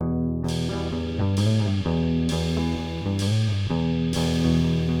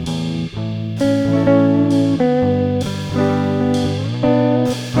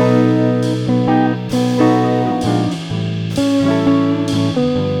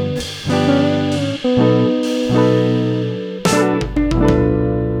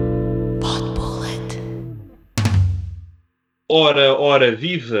Ora,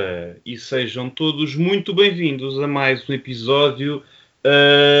 viva! E sejam todos muito bem-vindos a mais um episódio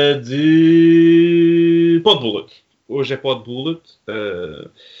de Pod Bullet. Hoje é Pod Bullet,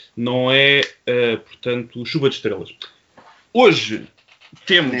 não é, portanto, Chuva de Estrelas. Hoje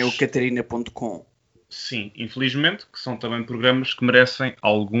temos... Nem o Catarina.com. Sim, infelizmente, que são também programas que merecem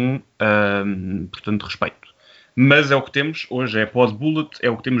algum, portanto, respeito. Mas é o que temos, hoje é Pod Bullet, é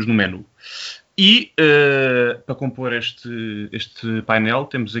o que temos no menu. E para compor este painel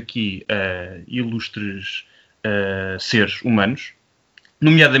temos aqui ilustres seres humanos,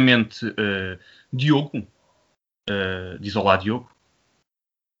 nomeadamente Diogo. Diz olá, Diogo.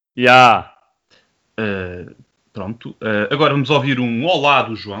 Já. Pronto. Agora vamos ouvir um olá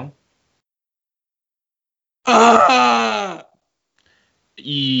do João.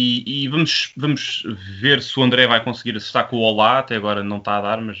 E vamos ver se o André vai conseguir acertar com o olá. Até agora não está a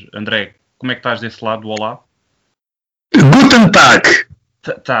dar, mas André, como é que estás desse lado do olá? Guten Tag!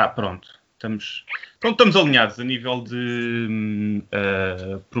 Tá, pronto. Estamos alinhados a nível de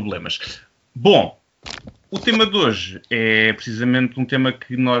problemas. Bom, o tema de hoje é precisamente um tema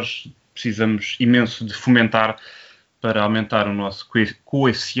que nós precisamos imenso de fomentar para aumentar o nosso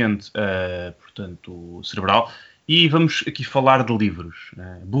coeficiente, portanto, cerebral. E vamos aqui falar de livros.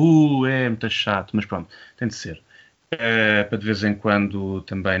 É muito chato, mas pronto, tem de ser. Para de vez em quando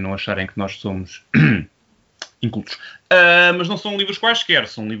também não acharem que nós somos incultos. Mas não são livros quaisquer,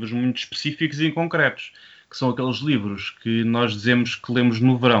 são livros muito específicos e concretos, que são aqueles livros que nós dizemos que lemos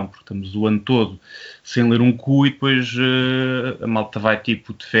no verão, porque estamos o ano todo sem ler um cu e depois a malta vai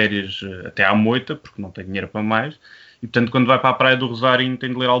tipo de férias até à moita, porque não tem dinheiro para mais, e portanto quando vai para a Praia do Rosário tem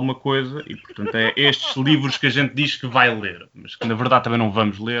de ler alguma coisa, e portanto é estes livros que a gente diz que vai ler, mas que na verdade também não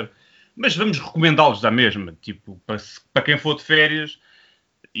vamos ler. Mas vamos recomendá-los da mesma, tipo, para quem for de férias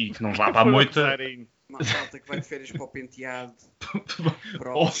e que não vá para a moita. Malta que vai de férias para o penteado.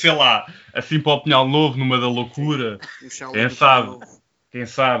 Ou sei lá, assim para o Pinhal Novo, numa da loucura. Quem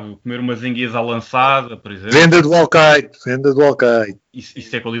sabe, comer umas enguias à lançada, por exemplo. Venda do Alcaide.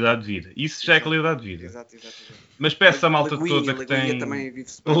 Isso é qualidade de vida. Isso já é qualidade de vida. Exato. Mas peço a malta toda que tem... também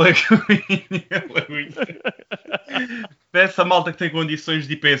vive-se Lagoinha. Peço a malta que tem condições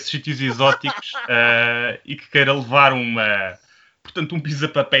de ir para esses sítios exóticos e que queira levar um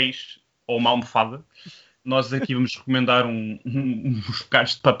pisa-papéis ou uma almofada. Nós aqui vamos recomendar uns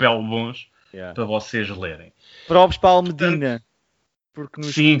bocados de papel bons para vocês lerem. Provos para a Almedina. Porque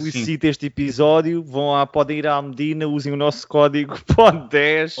nos solicita este episódio, podem ir à Almedina, usem o nosso código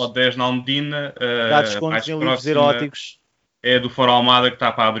POD10. POD10 na Almedina. Dá descontos em livros eróticos. É do Fórum Almada que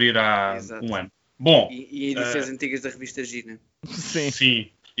está para abrir há um ano. Bom, e edições antigas da revista Gina. Sim.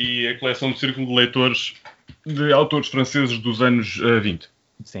 E a coleção do Círculo de Leitores de autores franceses dos anos 20.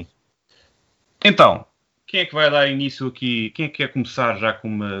 Sim. Então, quem é que vai dar início aqui? Quem é que quer começar já com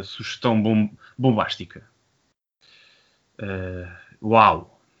uma sugestão bombástica?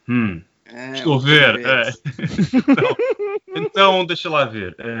 Uau! Estou a ver. Então, deixa lá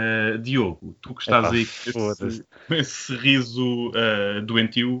ver. Diogo, tu que estás aí com esse riso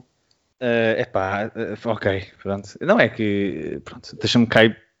doentio. Ok, pronto. Não é que... Pronto, deixa-me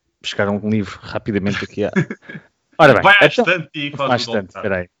cair buscar um livro rapidamente aqui. Ora bem. Vai à estante e faz o voltar.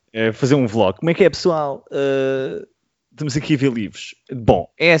 Espera aí. Fazer um vlog. Como é que é, pessoal? Estamos aqui a ver livros. Bom,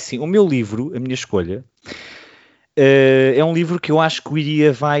 é assim, o meu livro, a minha escolha... é um livro que eu acho que o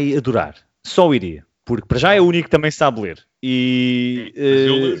Iria vai adorar. Só o Iria. Porque para já é o único que também sabe ler.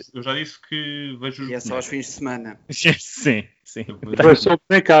 Eu já disse que vejo... E é só aos fins de semana. Sim. Eu sou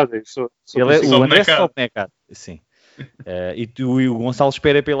bonecado. O André é só bonecado. Sim. E o Gonçalo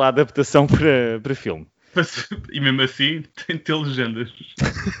espera pela adaptação para filme. E mesmo assim tem de ter legendas.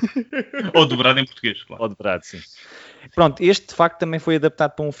 Ou dobrado em português, claro. Ou dobrado, sim. Pronto, este de facto também foi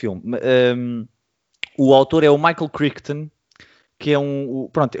adaptado para um filme. O autor é o Michael Crichton, que é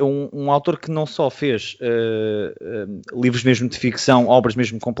um autor que não só fez livros mesmo de ficção, obras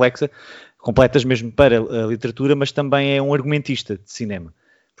mesmo completas mesmo para a literatura, mas também é um argumentista de cinema.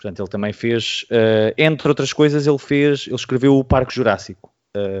 Portanto, ele também fez, entre outras coisas, ele escreveu o Parque Jurássico.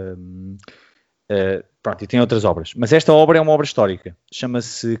 E tem outras obras. Mas esta obra é uma obra histórica.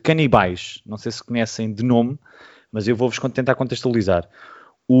 Chama-se Canibais. Não sei se conhecem de nome, mas eu vou-vos tentar contextualizar.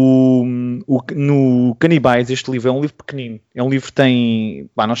 No Canibais, este livro é um livro pequenino. É um livro que tem...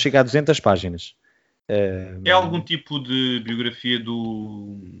 não chega a 200 páginas. É algum tipo de biografia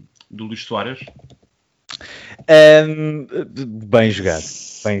do Luís Soares? Bem jogado.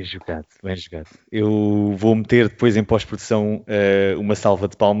 Eu vou meter depois em pós-produção uma salva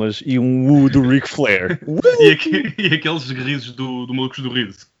de palmas e um do Ric Flair. E aqueles risos do Malucos do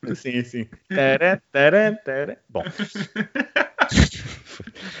Riso. Sim. Bom.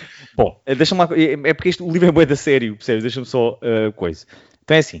 Bom, deixa-me lá. É porque o livro é bué da sério, percebes? Deixa-me só coisa.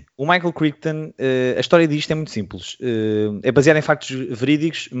 Então é assim, o Michael Crichton, a história disto é muito simples. É baseada em factos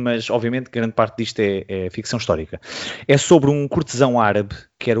verídicos, mas obviamente grande parte disto é ficção histórica. É sobre um cortesão árabe,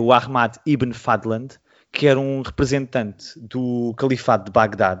 que era o Ahmad ibn Fadland, que era um representante do Califado de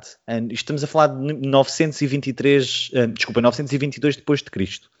Bagdade. Estamos a falar de 922 depois de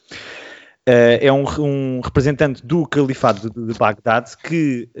Cristo. É um representante do Califado de Bagdade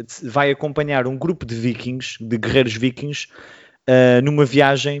que vai acompanhar um grupo de vikings, de guerreiros vikings, numa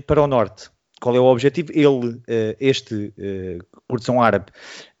viagem para o norte. Qual é o objetivo? Este cortesão árabe,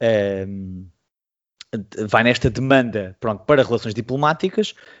 vai nesta demanda, pronto, para relações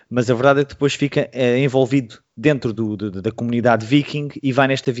diplomáticas, mas a verdade é que depois fica envolvido dentro da comunidade viking e vai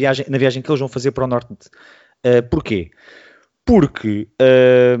na viagem que eles vão fazer para o norte. Porquê? Porque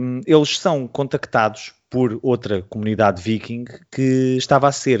eles são contactados por outra comunidade viking que estava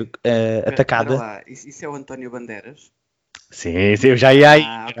a ser atacada. Espera lá, isso é o António Bandeiras? Sim, eu já ia aí.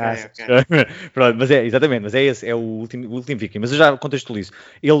 Ok. Pronto, mas exatamente, mas é esse, é o último viking. Mas eu já contextualizo.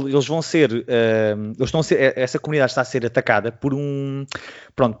 Eles vão ser, essa comunidade está a ser atacada por um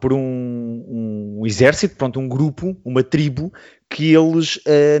exército, um grupo, uma tribo, que eles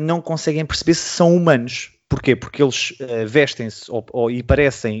não conseguem perceber se são humanos. Porquê? Porque eles vestem-se e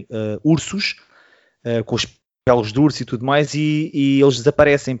parecem ursos, com os pelos de urso e tudo mais, e eles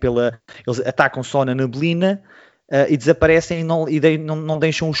desaparecem eles atacam só na neblina, e desaparecem e não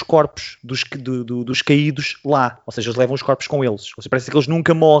deixam os corpos dos caídos lá. Ou seja, eles levam os corpos com eles. Ou seja, parece que eles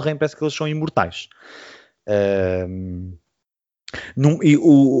nunca morrem, parece que eles são imortais.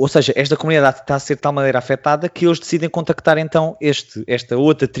 Ou seja, esta comunidade está a ser de tal maneira afetada que eles decidem contactar então esta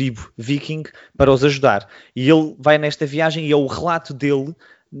outra tribo viking para os ajudar. E ele vai nesta viagem e é o relato dele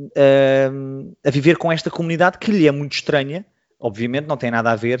a viver com esta comunidade que lhe é muito estranha. Obviamente não tem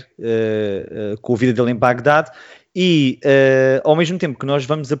nada a ver com a vida dele em Bagdade e ao mesmo tempo que nós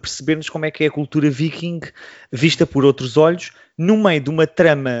vamos a perceber-nos como é que é a cultura viking vista por outros olhos, no meio de uma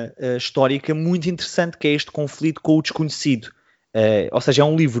trama histórica muito interessante, que é este conflito com o desconhecido. Ou seja, é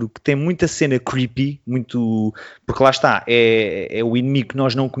um livro que tem muita cena creepy, porque lá está, é o inimigo que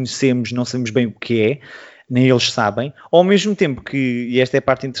nós não conhecemos, não sabemos bem o que é, nem eles sabem, ao mesmo tempo que, e esta é a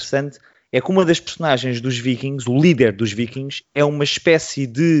parte interessante, é que uma das personagens dos vikings, o líder dos vikings, é uma espécie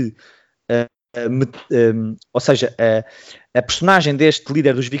de... ou seja, a personagem deste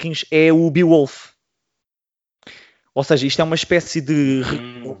líder dos vikings é o Beowulf. Ou seja, isto é uma espécie de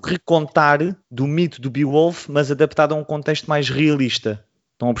recontar do mito do Beowulf, mas adaptado a um contexto mais realista.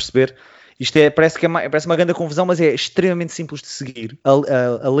 Estão a perceber? Isto parece uma grande confusão, mas é extremamente simples de seguir.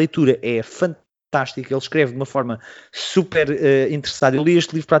 A leitura é fantástica. Ele escreve de uma forma super interessada. Eu li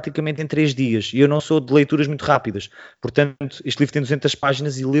este livro praticamente em 3 dias e eu não sou de leituras muito rápidas. Portanto, este livro tem 200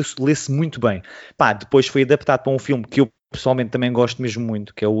 páginas e lê-se muito bem. Depois foi adaptado para um filme que eu pessoalmente também gosto mesmo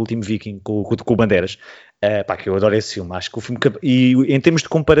muito, que é O Último Viking, com o Bandeiras. Que eu adoro esse filme. Acho que o filme... E em termos de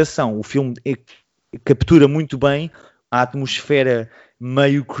comparação, o filme captura muito bem a atmosfera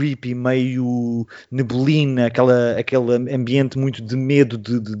meio creepy, meio neblina, aquele ambiente muito de medo,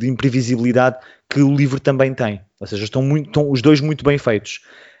 de imprevisibilidade que o livro também tem. Ou seja, estão os dois muito bem feitos.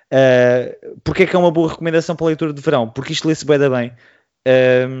 Porque é que é uma boa recomendação para a leitura de verão? Porque isto lê-se bem.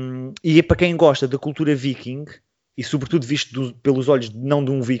 E é para quem gosta da cultura viking, e sobretudo visto pelos olhos não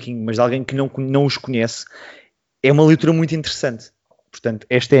de um viking, mas de alguém que não os conhece, é uma leitura muito interessante. Portanto,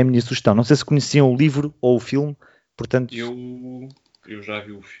 esta é a minha sugestão. Não sei se conheciam o livro ou o filme, portanto... Eu já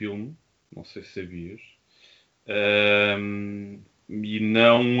vi o filme, não sei se sabias, e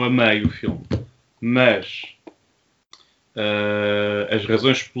não amei o filme, mas as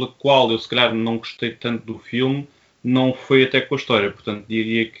razões pela qual eu se calhar não gostei tanto do filme não foi até com a história, portanto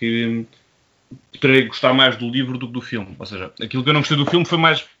diria que poderei gostar mais do livro do que do filme. Ou seja, aquilo que eu não gostei do filme foi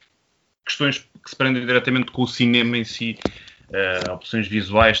mais questões que se prendem diretamente com o cinema em si, opções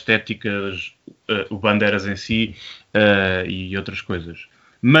visuais, estéticas, o Bandeiras em si e outras coisas.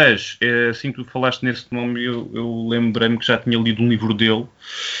 Mas, assim que tu falaste nesse nome, eu lembrei-me que já tinha lido um livro dele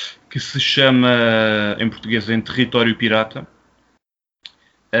que se chama, em português, Em Território Pirata.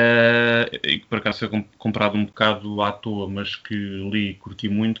 E que por acaso foi comprado um bocado à toa, mas que li e curti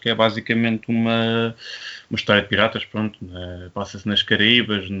muito, que é basicamente uma história de piratas, pronto, passa-se nas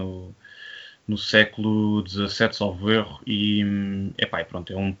Caraíbas, no século XVII, salvo erro, e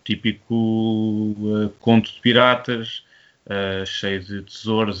pronto, é um típico conto de piratas, cheio de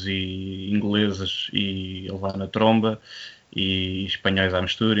tesouros e ingleses e a levar na tromba, e espanhóis à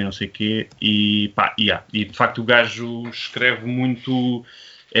mistura e não sei o quê, e de facto o gajo escreve muito...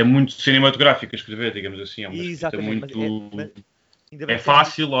 É muito cinematográfico a escrever, digamos assim. É uma escrita muito... Ainda bem É que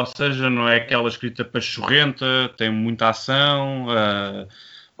fácil, ou seja, não é aquela escrita pachorrenta, tem muita ação.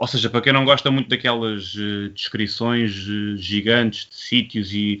 Ou seja, para quem não gosta muito daquelas descrições gigantes de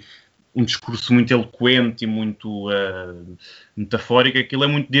sítios e um discurso muito eloquente e muito metafórico, aquilo é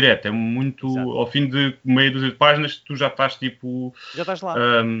muito direto, é muito, Exato. ao fim de meia dúzia de páginas, tu já estás tipo, já estás lá.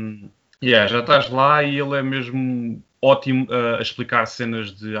 já estás lá e ele é mesmo ótimo a explicar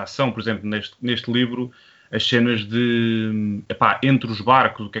cenas de ação, por exemplo, neste livro, as cenas de, entre os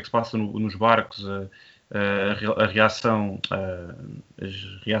barcos, o que é que se passa nos barcos, a reação, as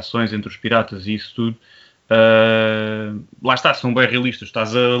reações entre os piratas e isso tudo. Lá está, são bem realistas.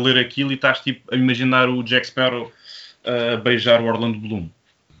 Estás a ler aquilo e estás tipo, a imaginar o Jack Sparrow a beijar o Orlando Bloom.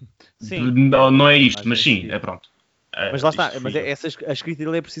 Sim. Não é isto, mas nesse sim, sentido. é pronto. Mas lá está, Isto mas fui eu. a escrita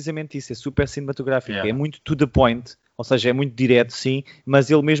dele é precisamente isso, é super cinematográfica, Yeah. é muito to the point, ou seja, é muito direto, sim,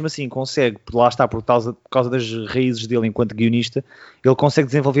 mas ele mesmo assim consegue, lá está, por causa das raízes dele enquanto guionista, ele consegue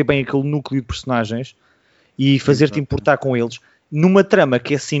desenvolver bem aquele núcleo de personagens e fazer-te importar com eles, numa trama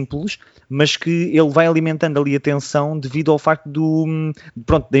que é simples, mas que ele vai alimentando ali a tensão devido ao facto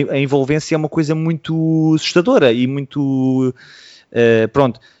pronto, a envolvência é uma coisa muito assustadora e muito,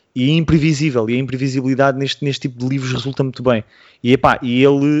 pronto, e imprevisível, e a imprevisibilidade neste tipo de livros resulta muito bem. E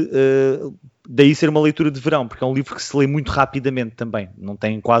ele, daí ser uma leitura de verão, porque é um livro que se lê muito rapidamente também,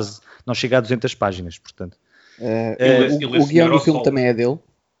 não chega a 200 páginas, portanto. O guião do filme também é dele?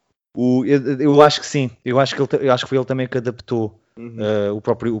 Eu acho que sim, eu acho que foi ele também que adaptou o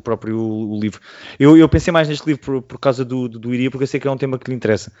próprio livro. Eu pensei mais neste livro por causa do Iria, porque eu sei que é um tema que lhe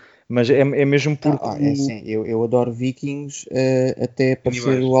interessa, mas é mesmo porque... É assim, eu adoro Vikings, até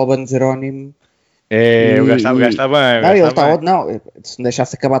aparecer o Albano Jerónimo. O gajo está bem. Não, ele está... Não, se me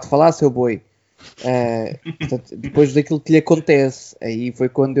deixasse acabar de falar, seu boi. Portanto, depois daquilo que lhe acontece, aí foi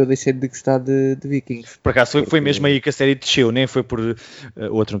quando eu deixei de gostar de Vikings. Por acaso foi mesmo aí que a série desceu, nem foi por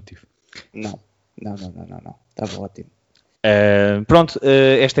outro motivo. Não. Estava ótimo. Pronto,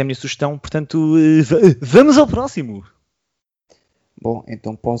 esta é a minha sugestão, portanto, vamos ao próximo. Bom,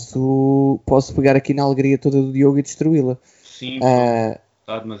 então posso pegar aqui na alegria toda do Diogo e destruí-la. Sim,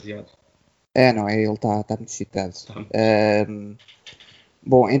 está demasiado. Não é? Ele está muito excitado.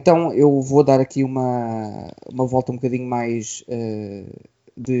 Bom, então eu vou dar aqui uma volta um bocadinho mais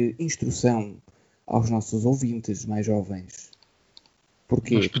de instrução aos nossos ouvintes mais jovens.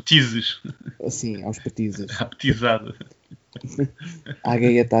 Porquê? Aos petizes. Sim, aos petizes. À petizada. À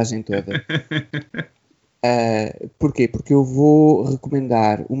gaiatagem toda. Porquê? Porque eu vou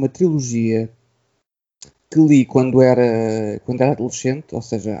recomendar uma trilogia que li quando era adolescente, ou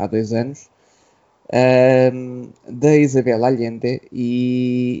seja, há 2 anos, da Isabel Allende,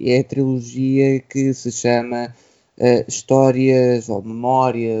 e é a trilogia que se chama Histórias ou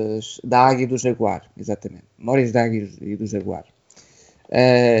Memórias da Águia e do Jaguar, exatamente, Memórias da Águia e do Jaguar.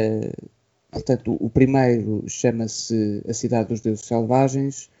 Portanto, o primeiro chama-se A Cidade dos Deuses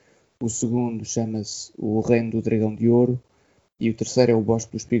Selvagens, o segundo chama-se O Reino do Dragão de Ouro e o terceiro é O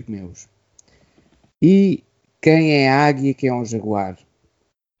Bosque dos Pigmeus. E quem é a águia e quem é o jaguar?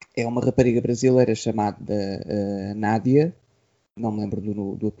 É uma rapariga brasileira chamada Nádia, não me lembro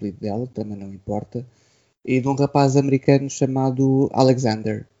do apelido dela, também não importa, e de um rapaz americano chamado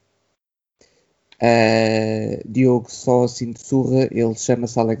Alexander. Diogo, só assim de surra, ele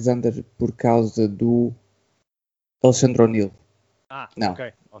chama-se Alexander por causa do Alexandre O'Neill. Não.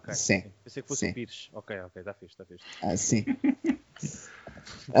 Ok. Sim. Pensei que fosse o Pires. Ok, está fixe. Sim.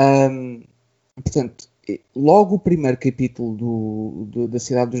 Portanto, logo o primeiro capítulo da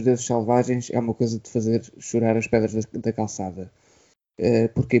Cidade dos Deuses Selvagens é uma coisa de fazer chorar as pedras da calçada.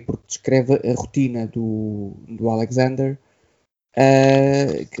 Porquê? Porque descreve a rotina do Alexander,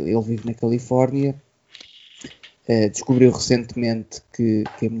 que ele vive na Califórnia, descobriu recentemente que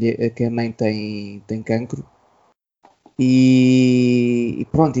a mãe tem cancro, e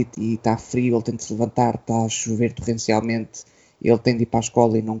pronto, e está frio, ele tem de se levantar, está a chover torrencialmente, ele tem de ir para a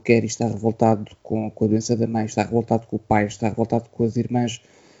escola e não quer, e está revoltado com a doença da mãe, está revoltado com o pai, está revoltado com as irmãs,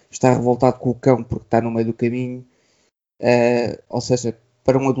 está revoltado com o cão porque está no meio do caminho. Ou seja,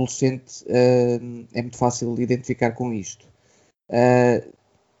 para um adolescente é muito fácil identificar com isto.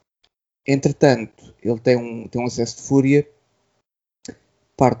 Entretanto, ele tem um acesso de fúria,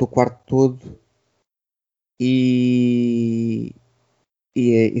 parte o quarto todo e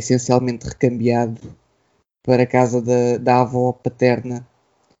é essencialmente recambiado para a casa da avó paterna,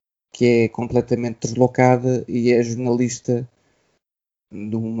 que é completamente deslocada e é jornalista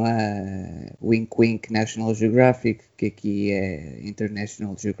de uma Wink Wink National Geographic, que aqui é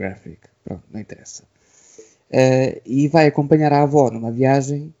International Geographic, pronto, não interessa. E vai acompanhar a avó numa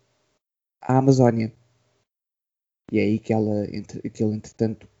viagem à Amazónia. E é aí que ele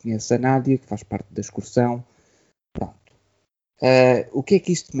entretanto conhece a Nádia, que faz parte da excursão. Pronto. O que é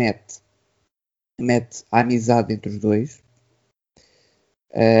que isto mete? Mete a amizade entre os dois,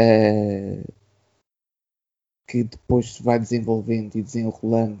 que depois se vai desenvolvendo e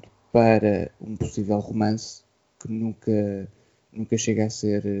desenrolando para um possível romance que nunca chega a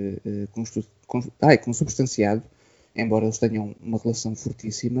ser consubstanciado, embora eles tenham uma relação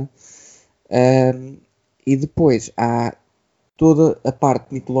fortíssima. E depois há toda a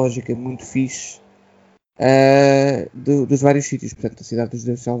parte mitológica muito fixe dos vários sítios. Portanto, a Cidade dos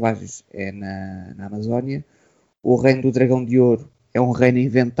Deuses Selvagens é na Amazónia. O Reino do Dragão de Ouro é um reino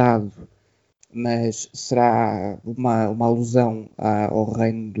inventado, mas será uma alusão ao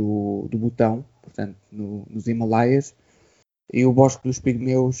reino do Butão, portanto, nos Himalaias. E o Bosque dos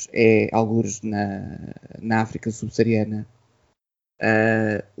Pigmeus é algures na África subsaariana,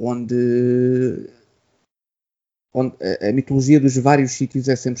 onde a mitologia dos vários sítios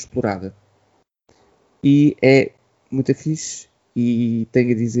é sempre explorada. E é muito fixe, e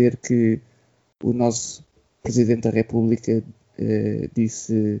tenho a dizer que o nosso Presidente da República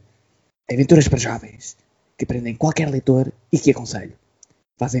disse: aventuras para jovens, que prendem qualquer leitor e que aconselho.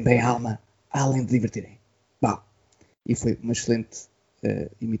 Fazem bem a alma, além de divertirem. Bom, e foi uma excelente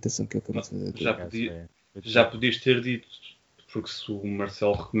imitação que eu acabei de fazer. Já podias ter dito, porque se o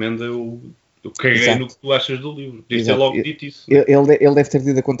Marcelo recomenda, eu caguei Exato. no que tu achas do livro. Podias ter Exato. logo dito isso. Ele deve ter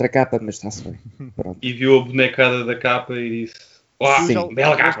lido a contracapa, mas está-se bem. Pronto. E viu a bonecada da capa e disse: "Uau, Sim.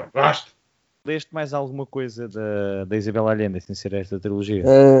 bela capa, gosto." Leste mais alguma coisa da Isabel Allende, sem ser esta trilogia?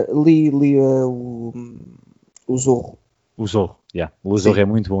 Li o Zorro. O Zorro, yeah. O Zorro Sim. é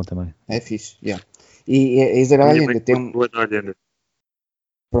muito bom também. É fixe, yeah. E a Isabel Allende tem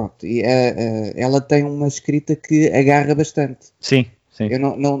pronto, e ela tem uma escrita que agarra bastante. Sim, sim. Eu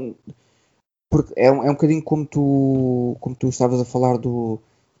não porque é um bocadinho como tu estavas a falar do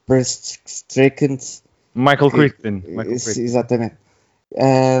Percy Jackson. Michael Crichton. Exatamente.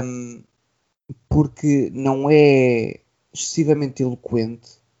 Porque não é excessivamente eloquente,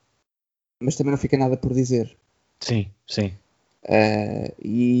 mas também não fica nada por dizer. Sim, sim.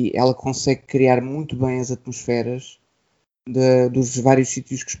 E ela consegue criar muito bem as atmosferas dos vários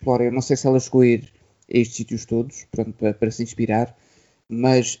sítios que explora. Eu não sei se ela chegou a ir a estes sítios todos, pronto, para se inspirar,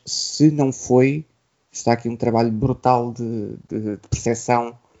 mas se não foi, está aqui um trabalho brutal de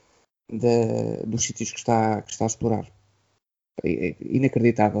percepção dos sítios que está a explorar. É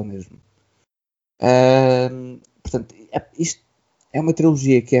inacreditável mesmo. Portanto, isto é uma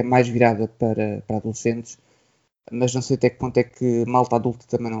trilogia que é mais virada para adolescentes, mas não sei até que ponto é que malta adulta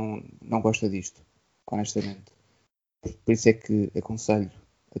também não gosta disto, honestamente. Por isso é que aconselho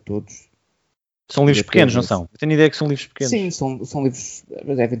a todos. São livros pequenos, não são? Eu tenho a ideia que são livros pequenos. Sim, são livros,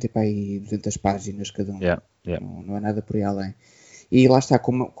 devem ter para aí 200 páginas cada um. Yeah. Não é nada por aí além. E lá está,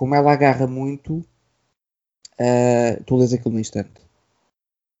 como ela agarra muito, tu lês aquilo no instante.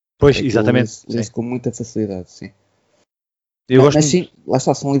 Pois, exatamente. Lês com muita facilidade, sim. Mas sim, lá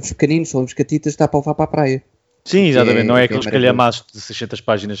está, são livros pequeninos, são livros catitas, dá para levar para a praia. Sim, exatamente, não é aqueles calhamaços de 600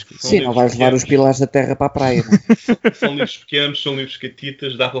 páginas. Sim, não vais levar os pilares da terra para a praia. Não? São livros pequenos, são livros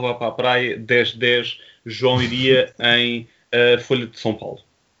catitas, dá para levar para a praia. 10-10, João iria em Folha de São Paulo.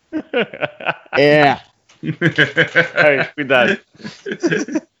 Cuidado.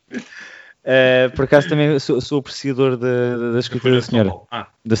 Por acaso também sou apreciador da escrita da senhora.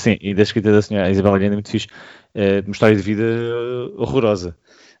 Sim, e da escrita da senhora Isabel Allende é muito fixe. De uma história de vida horrorosa.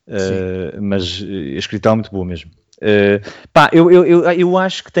 Mas a escrita é muito boa mesmo. Eu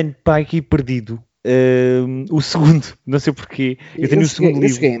acho que tenho aqui perdido o segundo, não sei porquê. Eu tenho o segundo livro.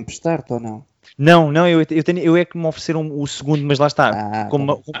 Eu cheguei a emprestar-te ou não? Não, eu é que me ofereceram o segundo, mas lá está.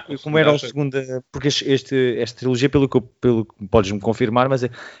 Como era o segundo, porque esta trilogia, pelo que podes-me confirmar, mas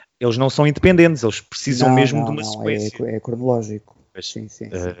eles não são independentes, eles precisam mesmo de uma sequência. É cronológico. Sim.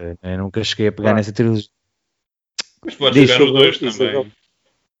 Eu nunca cheguei a pegar nessa trilogia. Mas podes jogar os dois também.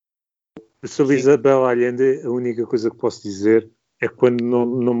 Sobre Isabel Allende, a única coisa que posso dizer é que quando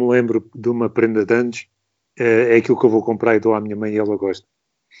não me lembro de uma prenda de anos, é aquilo que eu vou comprar e dou à minha mãe e ela gosta.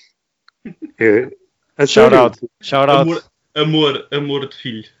 Shout out. Amor de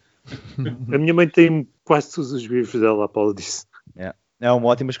filho. A minha mãe tem quase todos os livros dela, a Paula disse. É uma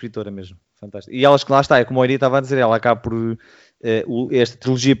ótima escritora mesmo, fantástico. E elas que lá está, é como a Iria estava a dizer, ela acaba por esta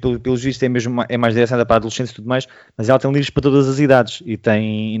trilogia, pelos vistos, é mais direcionada para adolescentes e tudo mais, mas ela tem livros para todas as idades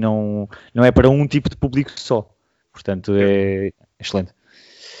e não é para um tipo de público só. Portanto, é excelente.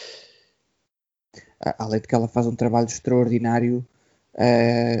 Além de que ela faz um trabalho extraordinário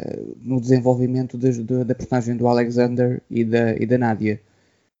no desenvolvimento da personagem do Alexander e da Nádia.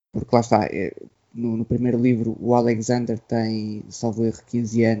 Porque lá está, no primeiro livro o Alexander tem, salvo erro,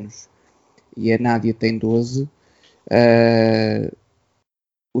 15 anos e a Nádia tem 12.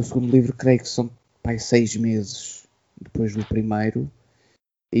 O segundo livro creio que são 6 meses depois do primeiro.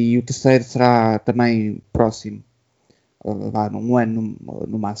 E o terceiro será também próximo, num ano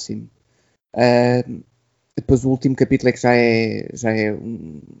no máximo. Depois o último capítulo é que já é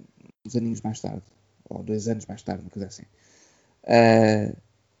uns aninhos mais tarde, ou 2 anos mais tarde, uma coisa assim.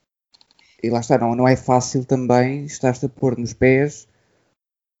 E lá está, não é fácil também estar-te a pôr nos pés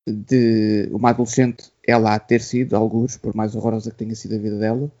de uma adolescente, ela a ter sido, algures, por mais horrorosa que tenha sido a vida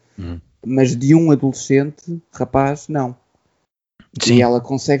dela, mas de um adolescente, rapaz, não. Sim. E ela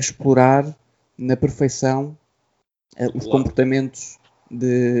consegue explorar na perfeição os comportamentos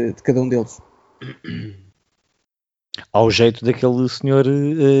de cada um deles. Ao jeito daquele senhor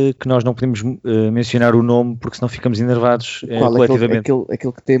que nós não podemos mencionar o nome porque senão ficamos enervados coletivamente.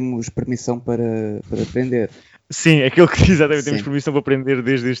 Aquele que temos permissão para aprender. Sim, aquele que exatamente temos Sim. permissão para aprender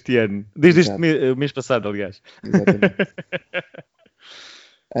desde este ano. Desde Exato. este mês passado, aliás. Exatamente.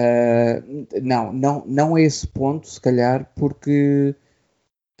 Não a esse ponto, se calhar, porque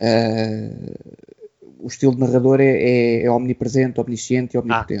o estilo de narrador é omnipresente, omnisciente e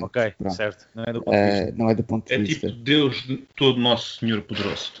omnipotente. Ok, Pronto. certo. Não é do ponto de vista. Não é do ponto de vista. tipo Deus todo Nosso Senhor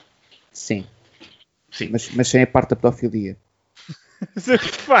Poderoso. Sim. Sim. Mas sem a parte da pedofilia.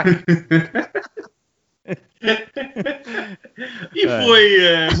 E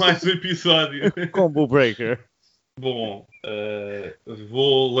foi mais um episódio. Combo Breaker. Bom,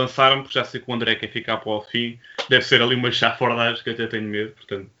 vou lançar-me, porque já sei que o André quer ficar para o fim. Deve ser ali uma chafurdagem que eu até tenho medo.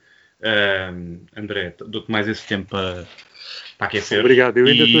 Portanto, André, dou-te mais esse tempo para aquecer. Obrigado, eu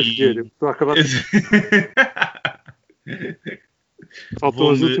ainda estou a escolher. Estou a acabar de... Faltam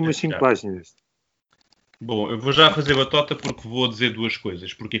as últimas 5 páginas. Bom, eu vou já fazer batota porque vou dizer 2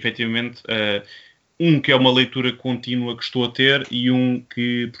 coisas. Porque, efetivamente, que é uma leitura contínua que estou a ter e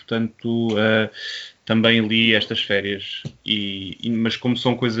que, portanto, também li estas férias. Mas como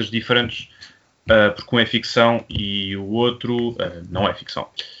são coisas diferentes, porque um é ficção e o outro não é ficção.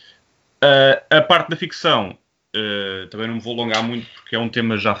 A parte da ficção, também não me vou alongar muito porque é um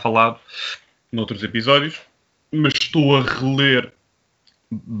tema já falado noutros episódios, mas estou a reler,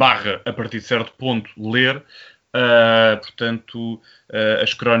 a partir de certo ponto, ler, portanto,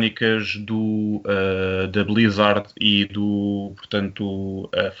 as crónicas da Blizzard e do, portanto,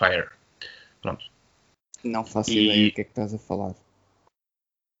 Fire. Pronto. Não faço ideia do que é que estás a falar.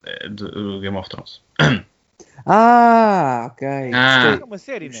 Do Game of Thrones. Ok. É uma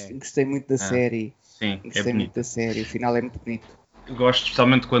série, não é? Gostei muito da série. Sim, Gostei muito da série. O final é muito bonito. Gosto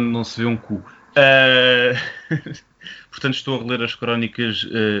especialmente quando não se vê um cu. Portanto, estou a reler as crónicas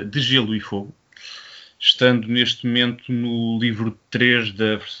de Gelo e Fogo, estando neste momento no livro 3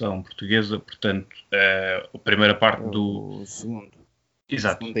 da versão portuguesa, portanto, a primeira parte O segundo.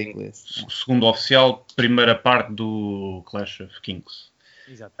 Exato. O segundo em inglês. Segundo oficial, primeira parte do Clash of Kings.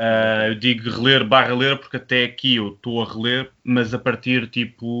 Exato. Eu digo ler porque até aqui eu estou a reler, mas a partir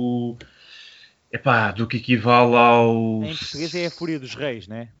tipo... do que equivale ao... Em português é a Fúria dos Reis,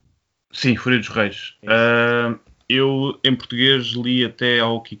 não é? Sim, Fúria dos Reis. Eu, em português, li até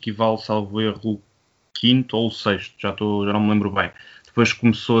ao que equivale, salvo erro, o 5º ou o 6º. Já não me lembro bem. Depois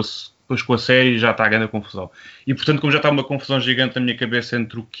depois com a série já está a grande confusão. E, portanto, como já está uma confusão gigante na minha cabeça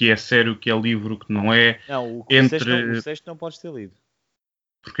entre o que é sério, o que é livro, o que não é... Não, o sexto não podes ter lido.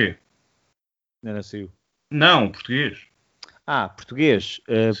 Porquê? Não saiu. Não, português. Português.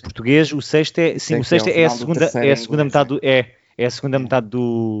 Português, o sexto é... Sim, o sexto é a segunda metade é a segunda metade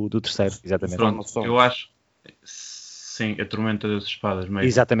do terceiro, exatamente. Pronto, eu acho... Sim, a Tormenta das Espadas. Mesmo.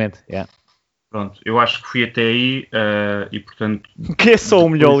 Exatamente, Pronto, eu acho que fui até aí e, portanto... Que é só o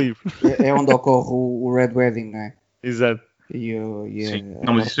melhor livro. É onde ocorre o Red Wedding, não é? Exato. Sim.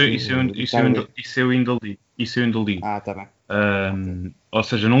 Não, mas isso eu ainda li. Isso eu ainda li. Está bem. Ou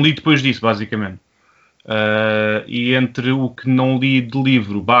seja, não li depois disso, basicamente. E entre o que não li de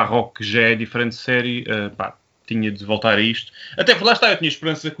livro, o que já é diferente de série, tinha de voltar a isto. Até por lá está, eu tinha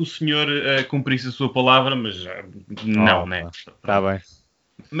esperança que o senhor cumprisse a sua palavra, mas não, né? Está bem.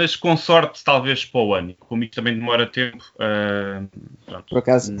 Mas com sorte, talvez para o ano. Como isto também demora tempo. Pronto, por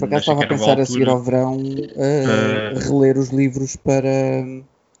acaso estava a pensar a seguir ao verão reler os livros para...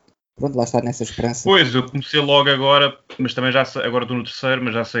 Pronto, lá está nessa esperança. Pois, eu comecei logo agora, mas também já sei, agora estou no terceiro,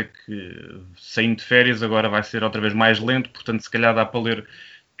 mas já sei que saindo de férias agora vai ser outra vez mais lento, portanto se calhar dá para ler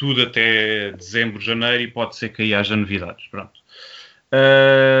tudo até dezembro, janeiro e pode ser que aí haja novidades. Pronto.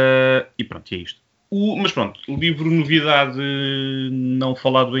 E pronto, é isto. Mas pronto, o livro novidade não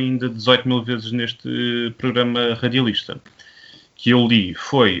falado ainda 18 mil vezes neste programa radialista, que eu li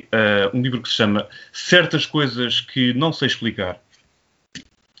foi um livro que se chama Certas Coisas que Não Sei Explicar,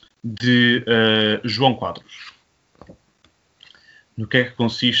 de João Quadros. No que é que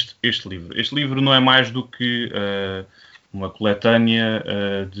consiste este livro? Este livro não é mais do que uma coletânea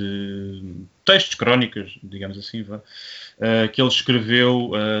de textos, crónicas, digamos assim, que ele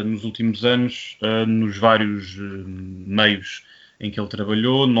escreveu nos últimos anos, nos vários meios em que ele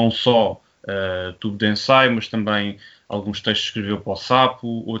trabalhou, não só tubo de ensaio, mas também alguns textos escreveu para o Sapo,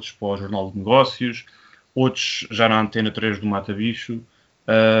 outros para o Jornal de Negócios, outros já na Antena 3 do Mata Bicho,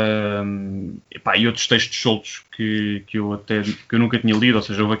 e outros textos soltos que eu nunca tinha lido, ou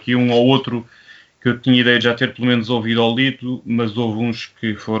seja, houve aqui um ou outro que eu tinha ideia de já ter pelo menos ouvido ou lido, mas houve uns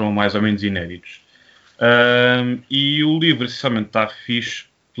que foram mais ou menos inéditos. E o livro, essencialmente, está fixe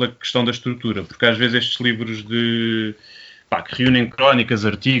pela questão da estrutura, porque às vezes estes livros que reúnem crónicas,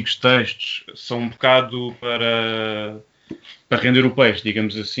 artigos, textos, são um bocado para render o peixe,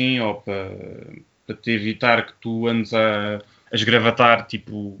 digamos assim, ou para te evitar que tu andes a esgravatar,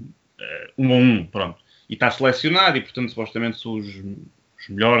 tipo, um a um, pronto. E está selecionado e, portanto, supostamente são os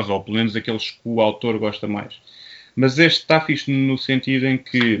melhores, ou pelo menos aqueles que o autor gosta mais. Mas este está fixe no sentido em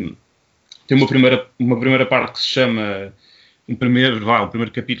que tem uma primeira parte que se chama, um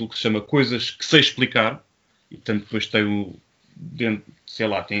primeiro capítulo que se chama Coisas que Sei Explicar, e portanto depois tem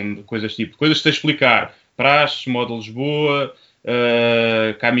tem coisas tipo Coisas que Sei Explicar, praxes, moda Lisboa,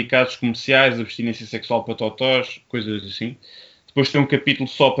 kamikazes comerciais, abstinência sexual para totós, coisas assim. Depois tem um capítulo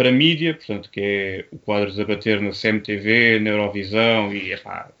só para mídia, portanto, que é o Quadros a bater na CMTV, na Eurovisão e,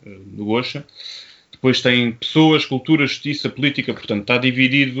 no Gocha. Depois tem pessoas, cultura, justiça, política, portanto, está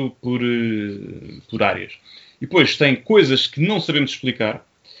dividido por áreas. E depois tem coisas que não sabemos explicar,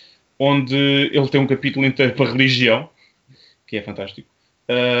 onde ele tem um capítulo inteiro para religião, que é fantástico.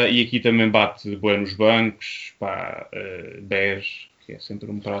 E aqui também bate bué nos bancos, BES, que é sempre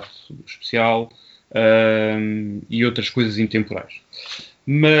um prato especial, e outras coisas intemporais.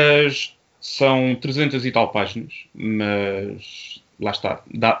 Mas são 300 e tal páginas, mas lá está.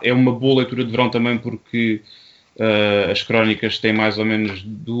 É uma boa leitura de verão também porque as crónicas têm mais ou menos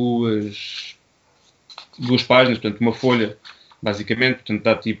duas páginas, portanto uma folha, basicamente, portanto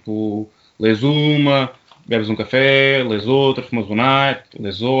dá tipo, lês uma, bebes um café, lês outra, fumas um night,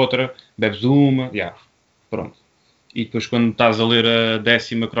 lês outra, bebes uma, pronto. E depois quando estás a ler a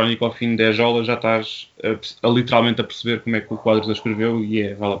 10ª crónica ao fim de 10 aulas já estás literalmente a perceber como é que o Quadros a escreveu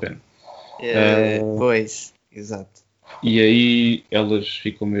e vale a pena. Pois, exato. E aí elas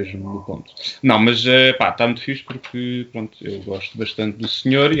ficam mesmo no ponto. Não, mas está muito fixe porque pronto, eu gosto bastante do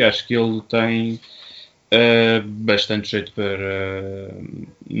senhor e acho que ele tem bastante jeito para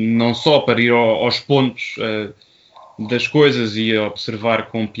não só para ir aos pontos das coisas e a observar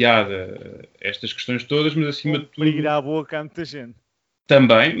com piada estas questões todas, mas acima de tudo... Para ir à boca a muita gente.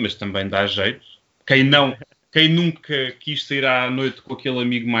 Também, mas também dá jeito. Quem nunca quis sair à noite com aquele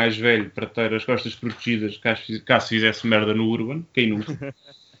amigo mais velho para ter as costas protegidas caso fizesse merda no Urban? Quem nunca?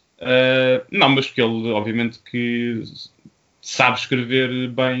 Não, mas porque ele, obviamente, que sabe escrever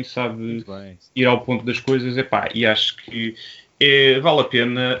bem, sabe ir ao ponto das coisas, e acho que vale a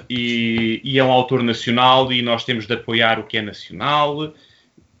pena e é um autor nacional e nós temos de apoiar o que é nacional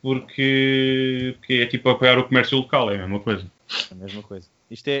porque é tipo apoiar o comércio local, é a mesma coisa. A mesma coisa.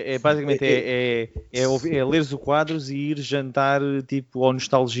 Isto basicamente leres o Quadros e ir jantar tipo ao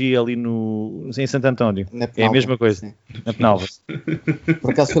Nostalgia ali em Santo António. É a mesma coisa. Sim. Na Penalva.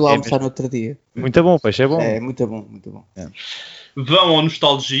 Por acaso fui lá almoçar no outro dia. Muito bom, peixe, é bom. É, muito bom, muito bom. É. Vão ao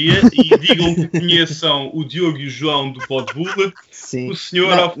Nostalgia e digam que conheçam o Diogo e o João do Pod Bullet. Sim. O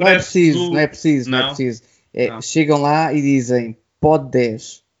senhor oferece... Não é preciso. Não. Chegam lá e dizem Pod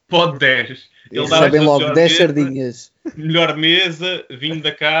 10. Pod 10. Ele sabem logo 10 sardinhas. Melhor mesa, vinho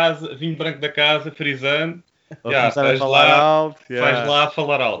branco da casa, frisando. Vais lá a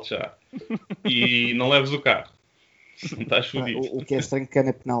falar alto já. E não leves o carro. Não estás fodido. O que é estranho que é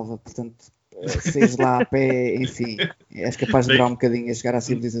na Penalva, portanto, seis lá a pé, enfim, és capaz de demorar um bocadinho a chegar à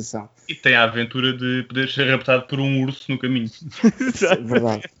civilização. E tem a aventura de poder ser raptado por um urso no caminho.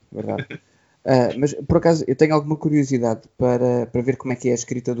 Verdade. Mas, por acaso, eu tenho alguma curiosidade para ver como é que é a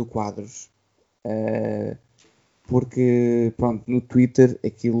escrita do Quadros. Porque, pronto, no Twitter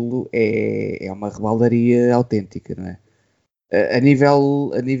aquilo é uma rebaldaria autêntica, não é? A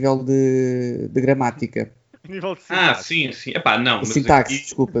nível de gramática. A nível de sintaxe. Sim. Não, mas sintaxe, aqui,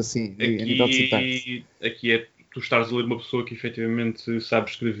 desculpa, sim. A nível de sintaxe. Aqui é tu estás a ler uma pessoa que efetivamente sabe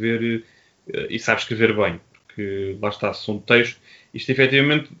escrever e sabe escrever bem. Porque lá está, são textos. Isto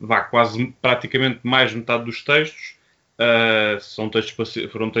efetivamente praticamente mais metade dos textos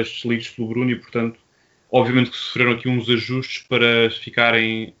foram textos lidos pelo Bruno e, portanto, obviamente que sofreram aqui uns ajustes para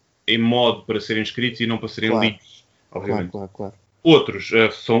ficarem em modo para serem escritos e não para serem lidos, obviamente. Claro. Outros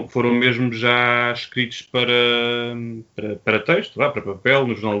foram mesmo já escritos para texto, para papel,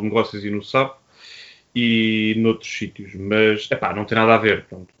 no Jornal de Negócios e no SAP e noutros sítios. Mas, não tem nada a ver.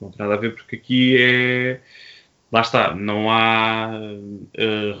 Pronto, não tem nada a ver porque aqui lá está, não há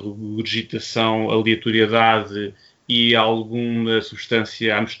regurgitação, aleatoriedade e alguma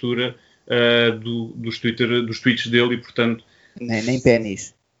substância à mistura dos tweets dele e, portanto... Nem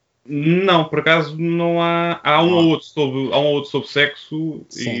pênis. Não, por acaso não há. Há um ou outro sobre sexo.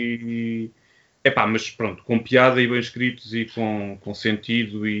 Sim. Mas pronto, com piada e bem escritos e com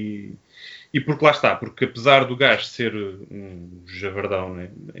sentido e porque lá está, porque apesar do gajo ser um javardão, né,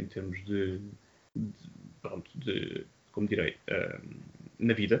 em termos de como direi,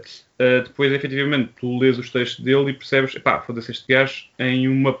 na vida, depois efetivamente tu lês os textos dele e percebes, foda-se, este gajo em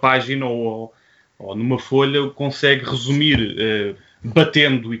uma página ou numa folha consegue resumir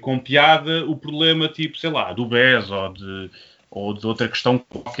batendo e com piada o problema tipo, sei lá, do BES ou de outra questão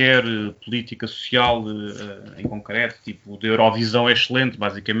qualquer política social em concreto, tipo de Eurovisão é excelente,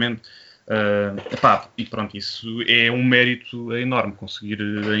 basicamente. E pronto, isso é um mérito enorme, conseguir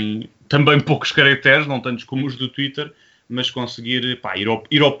em também poucos caracteres, não tantos como os do Twitter, mas conseguir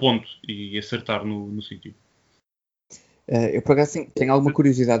ir ao ponto e acertar no sítio. Eu, por acaso, tenho alguma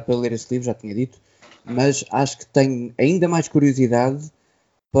curiosidade para ler esse livro, já tinha dito, mas acho que tenho ainda mais curiosidade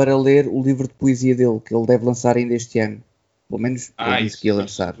para ler o livro de poesia dele, que ele deve lançar ainda este ano. Pelo menos ele disse que ia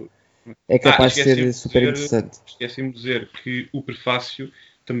lançar. É capaz de ser super interessante. Esqueci-me de dizer que o prefácio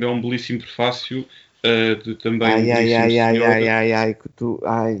também é um belíssimo prefácio de também que tu...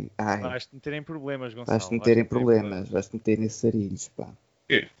 Vais-te meter em problemas, Gonçalo. Vais-te meter em problemas, vais-te meter nesses sarilhos, pá.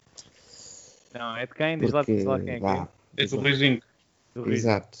 Quê? Não, é de quem? Diz lá quem é que é. É do Ruizinho.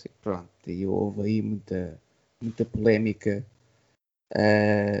 Exato, pronto. E houve aí muita polémica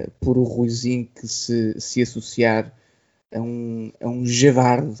por o Ruizinho que se associar a um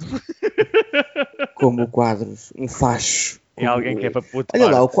javarde como o Quadros, um facho. É alguém que é para puto. Olha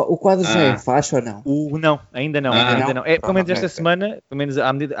lá, o Quadros já é facho ou não? Não, ainda não. Pelo menos esta semana, pelo menos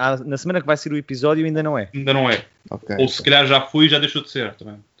na semana que vai ser o episódio, ainda não é. Ainda não é. Okay, ou se calhar já foi e já deixou de ser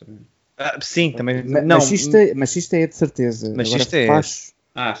também. Sim, também. Mas isto é de certeza. Mas agora, isto é. Facho.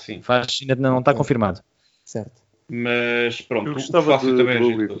 Sim. Facho ainda não está confirmado. Certo. Mas pronto, eu gostava de também ler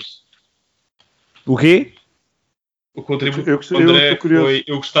o livro. O quê? O contributo do André foi: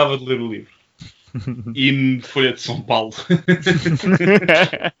 eu gostava de ler o livro. E Folha de São Paulo. Mas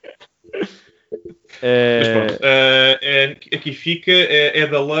pronto, aqui fica, é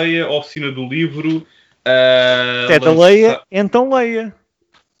da Leia, Oficina do Livro. É da Leia, então leia.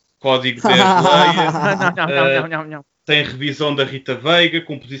 Código 10 Leia. Não. Tem revisão da Rita Veiga,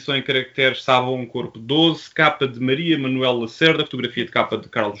 composição em caracteres Sábão Corpo 12, capa de Maria Manuel Lacerda, fotografia de capa de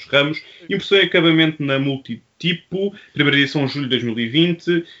Carlos Ramos, impressão e acabamento na Multitipo, primeira edição julho de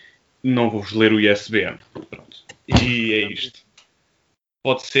 2020. Não vou-vos ler o ISBN. Pronto. E é isto.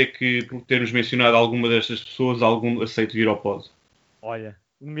 Pode ser que, por termos mencionado alguma destas pessoas, algum aceite vir ao pod. Olha,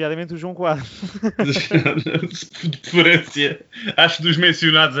 nomeadamente o João Quadros. De preferência. Acho que dos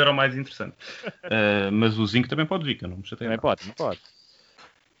mencionados era o mais interessante. Mas o Zinco também pode vir, que eu não me chatei. Também pode.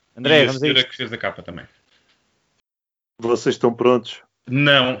 André, vamos a isto. Que fez a capa também. Vocês estão prontos?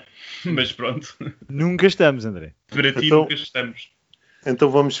 Não, mas pronto. Nunca estamos, André. Para ti nunca estamos.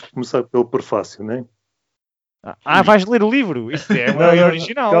 Então vamos começar pelo prefácio, não é? Vais ler o livro? Isso é uma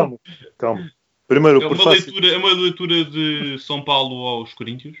original. Calma. Primeiro o prefácio. É uma leitura de São Paulo aos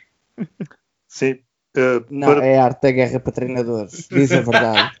Coríntios? Sim. É a arte da guerra para treinadores. Diz a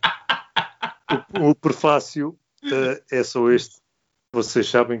verdade. O prefácio é só este. Vocês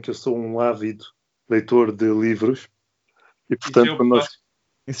sabem que eu sou um ávido leitor de livros. E portanto,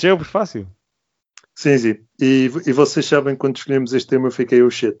 Isso já é o prefácio? Sim. E vocês sabem, quando escolhemos este tema, eu fiquei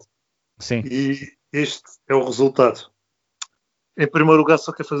shit. Sim. E este é o resultado. Em primeiro lugar,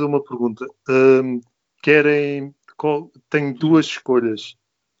 só quero fazer uma pergunta. Tenho duas escolhas.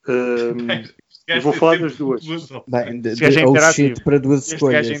 Eu vou falar das duas. Shit para duas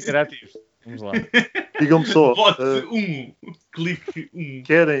escolhas. Este gajo é interativo. Vamos lá. Digam-me só. Vote clique 1.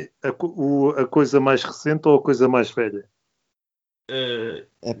 Querem a coisa mais recente ou a coisa mais velha?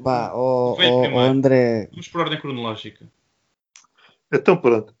 André. Vamos por ordem cronológica. Então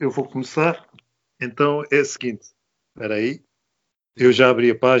pronto, eu vou começar. Então é o seguinte. Espera aí. Eu já abri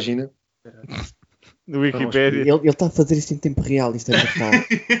a página. Do Wikipedia. Ele está a fazer isto em tempo real. Isto é brutal.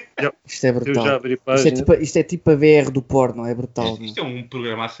 Isto é brutal. Eu já abri a página. Isto é tipo a VR do porno. É brutal. Isto é um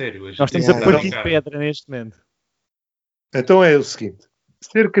programa a sério. Nós estamos a partir de pedra neste momento. Então é o seguinte.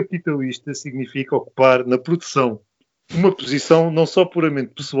 Ser capitalista significa ocupar na produção uma posição não só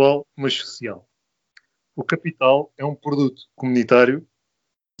puramente pessoal, mas social. O capital é um produto comunitário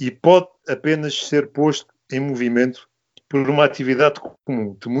e pode apenas ser posto em movimento por uma atividade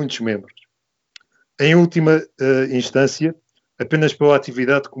comum de muitos membros. Em última instância, apenas pela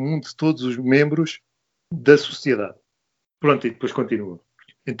atividade comum de todos os membros da sociedade. Pronto, e depois continua.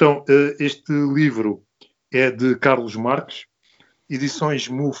 Então, este livro é de Carlos Marques, edições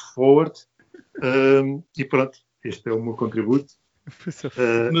Move Forward, e pronto, este é o meu contributo.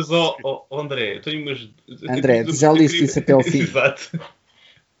 Mas, André, eu tenho umas... André, tu já liste isso até ao fim? Exato.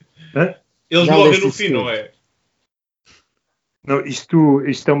 Hã? Eles Já morrem leste no isso fim, tudo? não é? Não, isto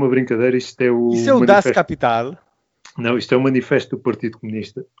é uma brincadeira, isto é o Isso é o Das manifesto... Capital. Não, isto é o manifesto do Partido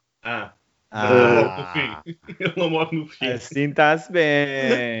Comunista. No fim. Ele não morre no fim. Assim está-se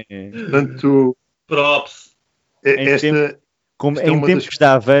bem. Portanto, Props. esta é Em uma tempos das...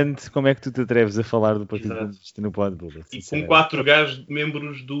 da Avante, como é que tu te atreves a falar do Partido Exato. Comunista no Podbull? E com 4 gajos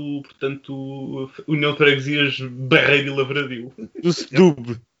membros do, portanto, União de Freguesias Barreiro e Lavradio. Do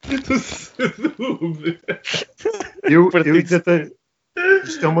SDUB. Eu ainda tenho...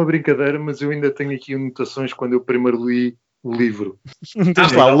 Isto é uma brincadeira, mas eu ainda tenho aqui anotações quando eu primeiro li o livro. Não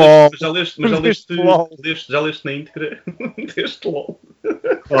tens Mas lá LOL. já leste na íntegra deste LOL.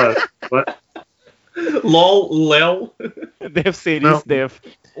 Claro. LOL, Léo. Deve ser Não. isso, deve.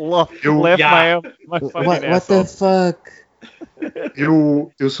 LOL. Eu- Left Yeah. my fucking What the asshole. fuck?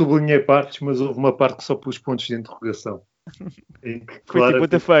 Eu sublinhei partes, mas houve uma parte que só pus pontos de interrogação. Em que, Foi tipo, what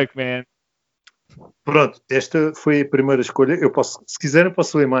the fuck, man? Pronto, esta foi a primeira escolha. Eu posso, se quiserem,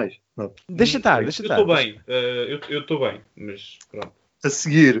 posso ler mais. Não. Deixa estar. Eu estou bem. Eu estou bem, mas pronto. A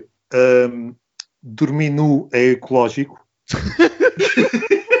seguir, dormir nu é ecológico.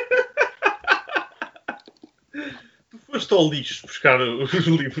 Tu foste ao lixo buscar os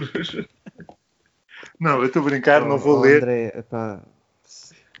livros. Não, eu estou a brincar, não vou ler. André, epá,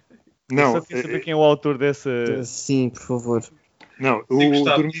 Não, Só queria saber quem é o autor dessa... sim, por favor. não, Sem o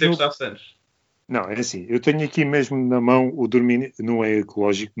Gustavo, dormir sem nu... Gustavo Santos. Não, é assim, eu tenho aqui mesmo na mão o dormir nu é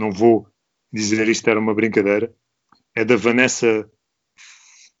ecológico. Não vou dizer isto era uma brincadeira. É da Vanessa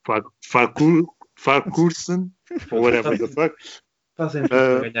Farkursen, ou whatever the fuck. Fazem tudo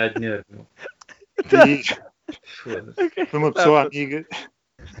para ganhar dinheiro. Meu. E Foda-se. foi uma pessoa amiga.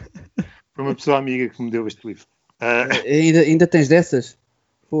 Foi uma pessoa amiga que me deu este livro. Ainda tens dessas?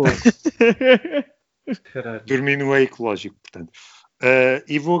 Pô, Caralho. Dormir no é ecológico, portanto.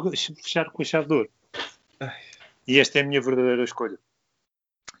 E vou fechar com a chave de ouro. E esta é a minha verdadeira escolha.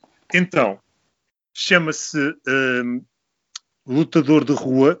 Então, chama-se Lutador de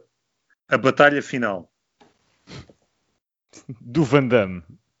Rua, a Batalha Final. Do Van Damme.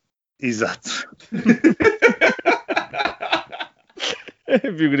 Exato.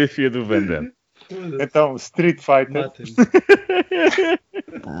 A biografia do Van Damme. Então, Street Fighter. Mata-me.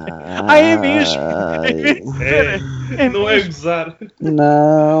 É mesmo? Não é gozar.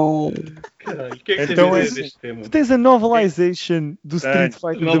 não. Caralho, o que é que Então tem a é dizer assim. deste tema? Tu tens a novelization do Street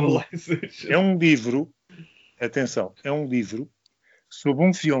Fighter. Novelization. É um livro, atenção, é um livro sobre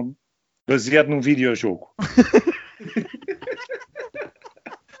um filme baseado num videojogo.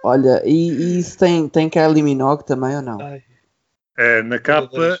 Olha, e isso tem Kylie Minogue também ou não? Ai, Na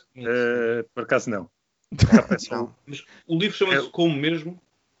capa, por acaso não. Na capa é só Não. mas o livro chama-se como mesmo?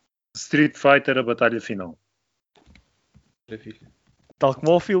 Street Fighter, a Batalha Final. Tal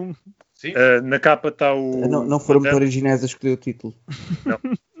como o filme. Sim? Na capa está o... Não foram muito originais a escolher o título.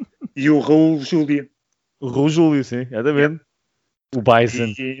 E o Raul Júlia. O Raul Júlio, sim, exatamente. O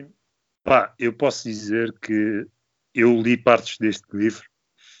Bison. E, pá, eu posso dizer que eu li partes deste livro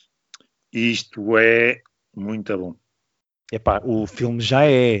e isto é muito bom. Epá, o filme já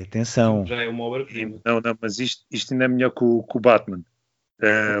é, atenção. Já é uma obra-prima. Não, mas isto ainda é melhor que o Batman.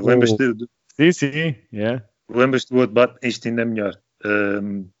 Lembras-te Sim, yeah. do outro Batman? Isto ainda é melhor.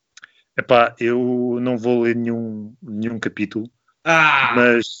 Epá, eu não vou ler nenhum capítulo,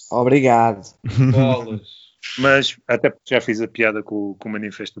 mas Obrigado. Bolas. até porque já fiz a piada com o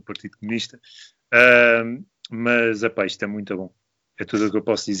manifesto do Partido Comunista. Mas epá, isto é muito bom. É tudo o que eu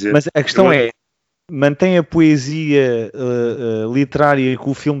posso dizer. Mas a questão é, mantém a poesia literária que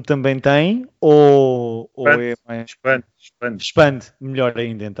o filme também tem ou é mais... Expande, melhor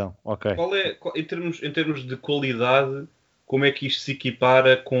ainda então, ok. Em termos de qualidade, como é que isto se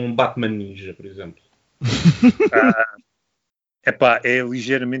equipara com Batman Ninja, por exemplo? Epá, é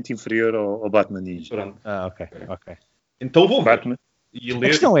ligeiramente inferior ao Batman Ninja. Pronto. Ok. Então vou ver. Batman. E A ler.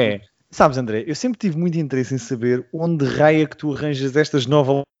 questão é, sabes André, eu sempre tive muito interesse em saber onde raia que tu arranjas estas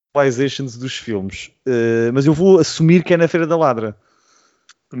novelizations dos filmes, mas eu vou assumir que é na Feira da Ladra.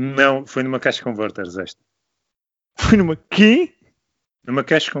 Não, foi numa Cash Converters esta. Foi numa quê? Numa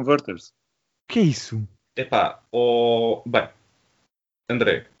Cash Converters. O que é isso? Epá, bem,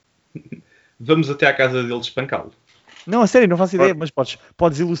 André, vamos até à casa dele espancá-lo. Não, a sério, não faço ideia, mas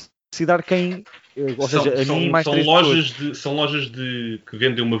podes elucidar quem... Ou seja, a mim mais são três lojas que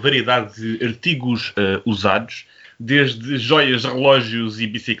vendem uma variedade de artigos usados, desde joias, relógios e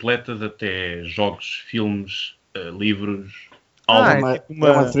bicicletas até jogos, filmes, livros... É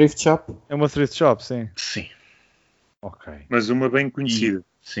uma thrift shop? É uma thrift shop, sim. Sim. Ok. Mas uma bem conhecida.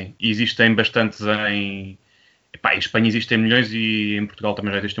 Sim, existem bastantes em Espanha existem milhões e em Portugal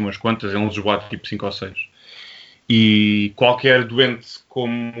também já existem umas quantas, em Lisboa tipo 5 ou 6. E qualquer doente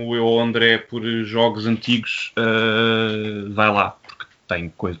como eu ou André por jogos antigos vai lá, porque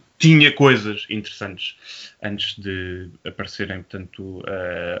tinha coisas interessantes antes de aparecerem, portanto,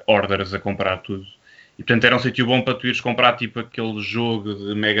 orders a comprar tudo. E portanto era um sítio bom para tu ires comprar tipo aquele jogo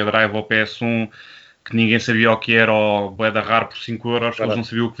de Mega Drive ou PS1 que ninguém sabia o que era, ou bué da raro por 5€, que eles não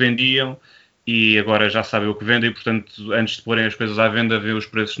sabiam o que vendiam e agora já sabem o que vendem, e portanto antes de porem as coisas à venda vê os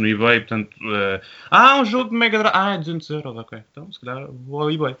preços no eBay, portanto um jogo de Mega Drive, é 200€, ok, então se calhar vou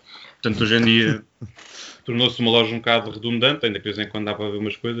ao eBay. Portanto hoje em dia tornou-se uma loja um bocado redundante, ainda que de vez em quando dá para ver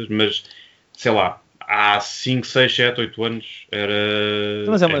umas coisas, mas sei lá, há 5, 6, 7, 8 anos era...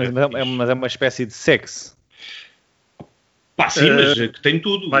 Mas é uma espécie de sexo. Pá, sim, mas que tem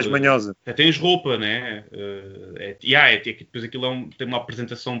tudo. Mais manhosa. Até tens roupa, né? Depois aquilo tem uma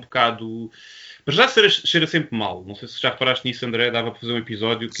apresentação um bocado... Para já cheira sempre mal. Não sei se já reparaste nisso, André. Dava para fazer um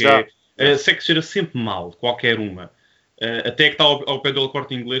episódio que sexo cheira sempre mal. Qualquer uma. Até que está ao pé do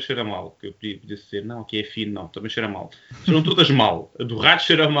Corte Inglês cheira mal. Que eu podia dizer, não, aqui é fino. Não, também cheira mal. Cheiram todas mal. A do Rato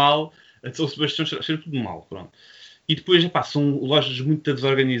cheira mal. A de São Sebastião cheira tudo mal. Pronto. E depois, são lojas muito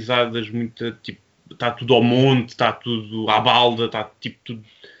desorganizadas, muito tipo... Está tudo ao monte, está tudo à balda, está tipo tudo...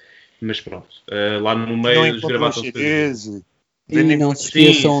 Mas pronto, lá no meio... E não se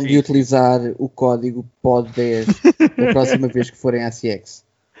esqueçam de utilizar o código POD10 na próxima vez que forem à CX.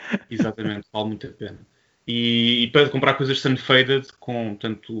 Exatamente, vale muito a pena. E para comprar coisas sun-faded, com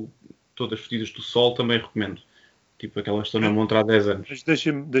tanto todas fedidas do sol, também recomendo. Tipo aquelas que estão na montra há 10 anos. Mas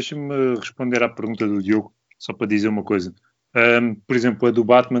deixa-me responder à pergunta do Diogo, só para dizer uma coisa. Por exemplo, a do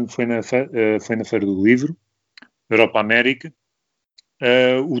Batman foi na Feira do Livro, Europa América.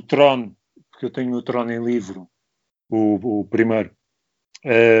 O Tron, porque eu tenho o Tron em livro, o primeiro,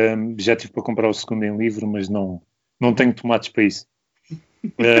 já tive para comprar o segundo em livro, mas não tenho tomates para isso.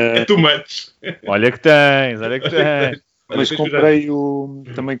 Tomates! Olha que tens. Mas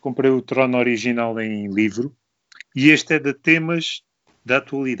também comprei o Tron original em livro, e este é de temas da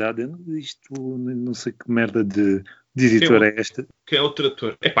atualidade. Isto não sei que merda de editora é esta. Que é o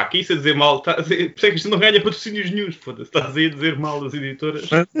trator. Que isso a dizer mal. Percebe que isto não ganha patrocínios nenhum. Foda-se, estás aí a dizer mal das editoras.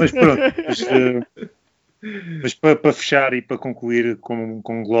 Mas pronto. Mas para fechar e para concluir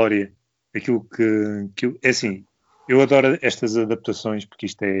com glória, aquilo que é assim, eu adoro estas adaptações porque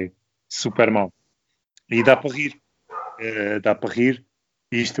isto é super mau. E dá para rir.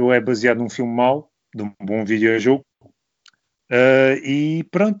 Isto é baseado num filme mau, de um bom videojogo. E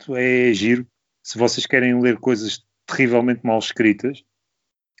pronto, é giro. Se vocês querem ler coisas terrivelmente mal escritas,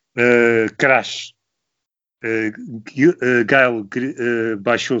 Crash, Guile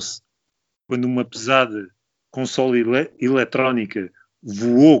baixou-se quando uma pesada console eletrónica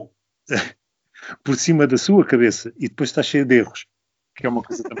voou por cima da sua cabeça e depois está cheio de erros, que é uma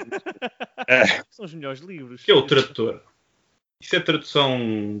coisa também. São os melhores livros. Que é o tradutor? Isso é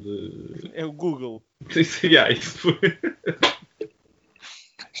tradução de... É o Google. Isso foi...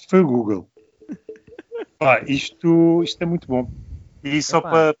 Isto foi o Google. Isto é muito bom. E só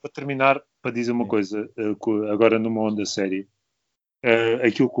para terminar, para dizer uma coisa, agora numa onda séria,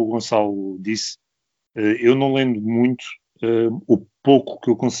 aquilo que o Gonçalo disse, eu não lendo muito, o pouco que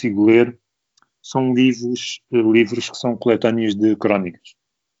eu consigo ler são livros que são coletâneas de crónicas.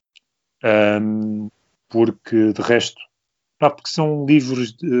 Porque de resto, porque são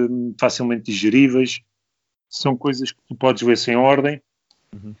livros facilmente digeríveis, são coisas que tu podes ler sem ordem.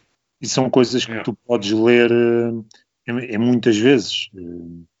 E são coisas que tu podes ler muitas vezes.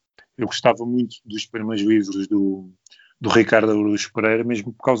 Eu gostava muito dos primeiros livros do Ricardo Araújo Pereira,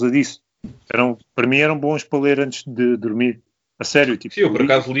 mesmo por causa disso. Para mim eram bons para ler antes de dormir. A sério. Tipo, sim, eu por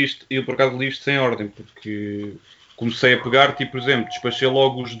acaso li isto sem ordem, porque comecei a pegar, tipo, por exemplo, despachei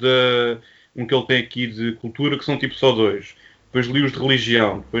logo os um que ele tem aqui de cultura, que são tipo só 2. Depois li os de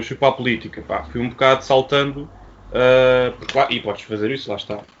religião, depois fui para a política. Fui um bocado saltando. E podes fazer isso, lá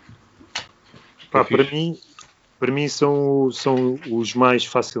está. Para mim são os mais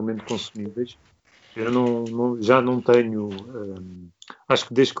facilmente consumíveis. Eu já não tenho... Acho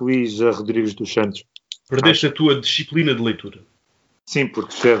que desde que li já Rodrigues dos Santos. Perdeste a tua disciplina de leitura. Sim,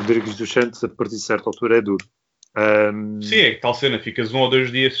 porque já Rodrigues dos Santos, a partir de certa altura, é duro. Sim, é que tal cena. Ficas 1 ou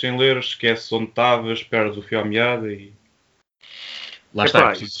 2 dias sem ler, esqueces onde estavas, perdes o fio à meada e... Lá está, é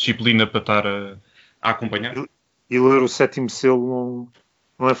preciso disciplina para estar a acompanhar. E ler o Sétimo Selo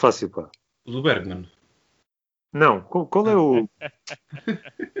não é fácil, pá. Do Bergman. Não, qual é o...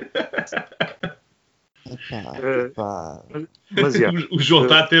 Epá. Mas, o João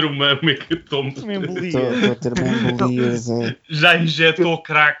está a ter uma hecatombe. Estou a ter uma embolias. Já injetou o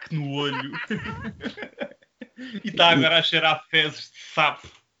crack no olho. E está agora a cheirar fezes de sapo.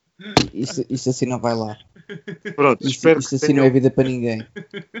 Isto assim não vai lá. Pronto, Isto assim não é vida para ninguém.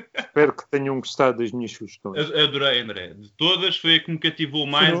 Espero que tenham gostado das minhas sugestões. Adorei, André. De todas foi a que me cativou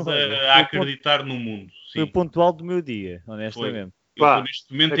mais a acreditar no mundo. Sim. Foi o pontual do meu dia, honestamente. Eu estou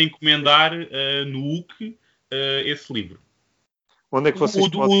neste momento a encomendar no UC esse livro. Onde é que vocês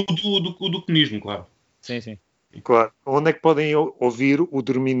podem... O do comunismo, claro. Sim. Claro. Onde é que podem ouvir o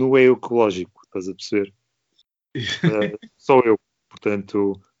Dormir Nu é ecológico? Estás a perceber? Só eu.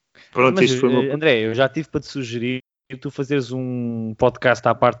 Portanto, pronto, Mas, isto foi uma... André, eu já tive para te sugerir tu fazeres um podcast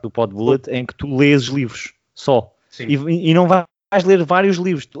à parte do Pod Bullet em que tu lês livros só. E não vais ler vários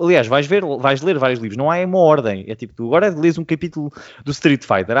livros. Aliás, vais ler vários livros. Não há uma ordem. É tipo, tu agora lês um capítulo do Street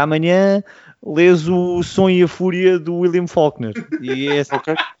Fighter. Amanhã lês o Som e a Fúria do William Faulkner. E é assim.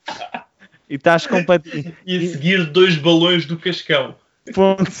 Ok. E estás completamente... E a seguir 2 balões do Cascão.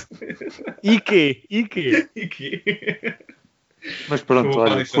 Ponto. E quê? Mas pronto,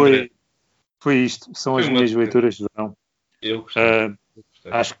 olha, foi isto. São as minhas leituras de verão. Eu gostei.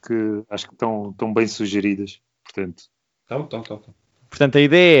 Acho que estão bem sugeridas. Portanto, Estão. Portanto, a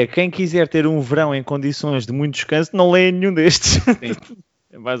ideia é, quem quiser ter um verão em condições de muito descanso, não leia nenhum destes.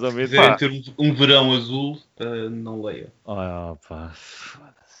 É mais ou menos. Se quiserem ter um verão azul, não leia. Pá,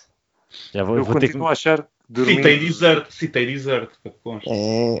 foda-se. eu continuo a achar que dormir... Citei desert, para que conste.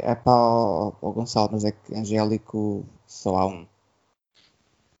 É para o Gonçalo, mas é que Angélico só há um.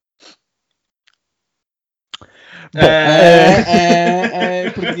 Bom,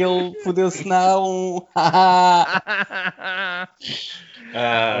 porque ele fodeu-se não.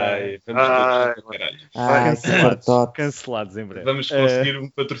 Vamos caralho. Cancelados em breve. Vamos conseguir um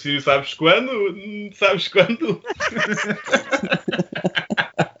patrocínio, sabes quando? Sabes quando?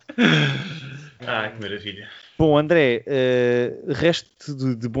 Que maravilha. Bom, André,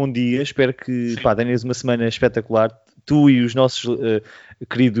 resto de bom dia. Espero que tenhas uma semana espetacular. Tu e os nossos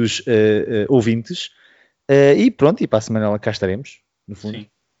queridos ouvintes. E pronto, e para a semana cá estaremos, no fundo. Sim,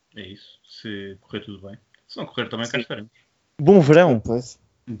 é isso. Se correr tudo bem. Se não correr também cá estaremos. Bom verão.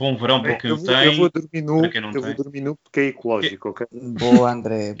 Bom verão para quem tem. Eu vou dormir nu porque é ecológico, ok? Boa,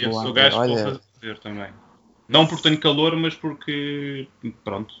 André. Eu sou gajo que vou fazer também. Não porque tenho calor, mas porque...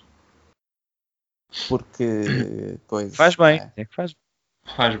 Pronto. Porque... Coisa, faz bem. Faz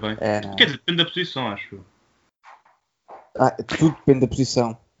bem. Quer dizer, depende da posição, acho. Tudo depende da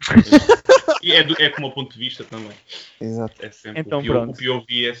posição. E é como o ponto de vista também. Exato. É sempre então, o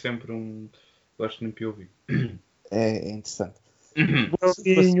POV é sempre um... Gosto de POV. É interessante.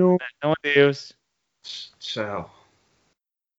 Adeus. Tchau.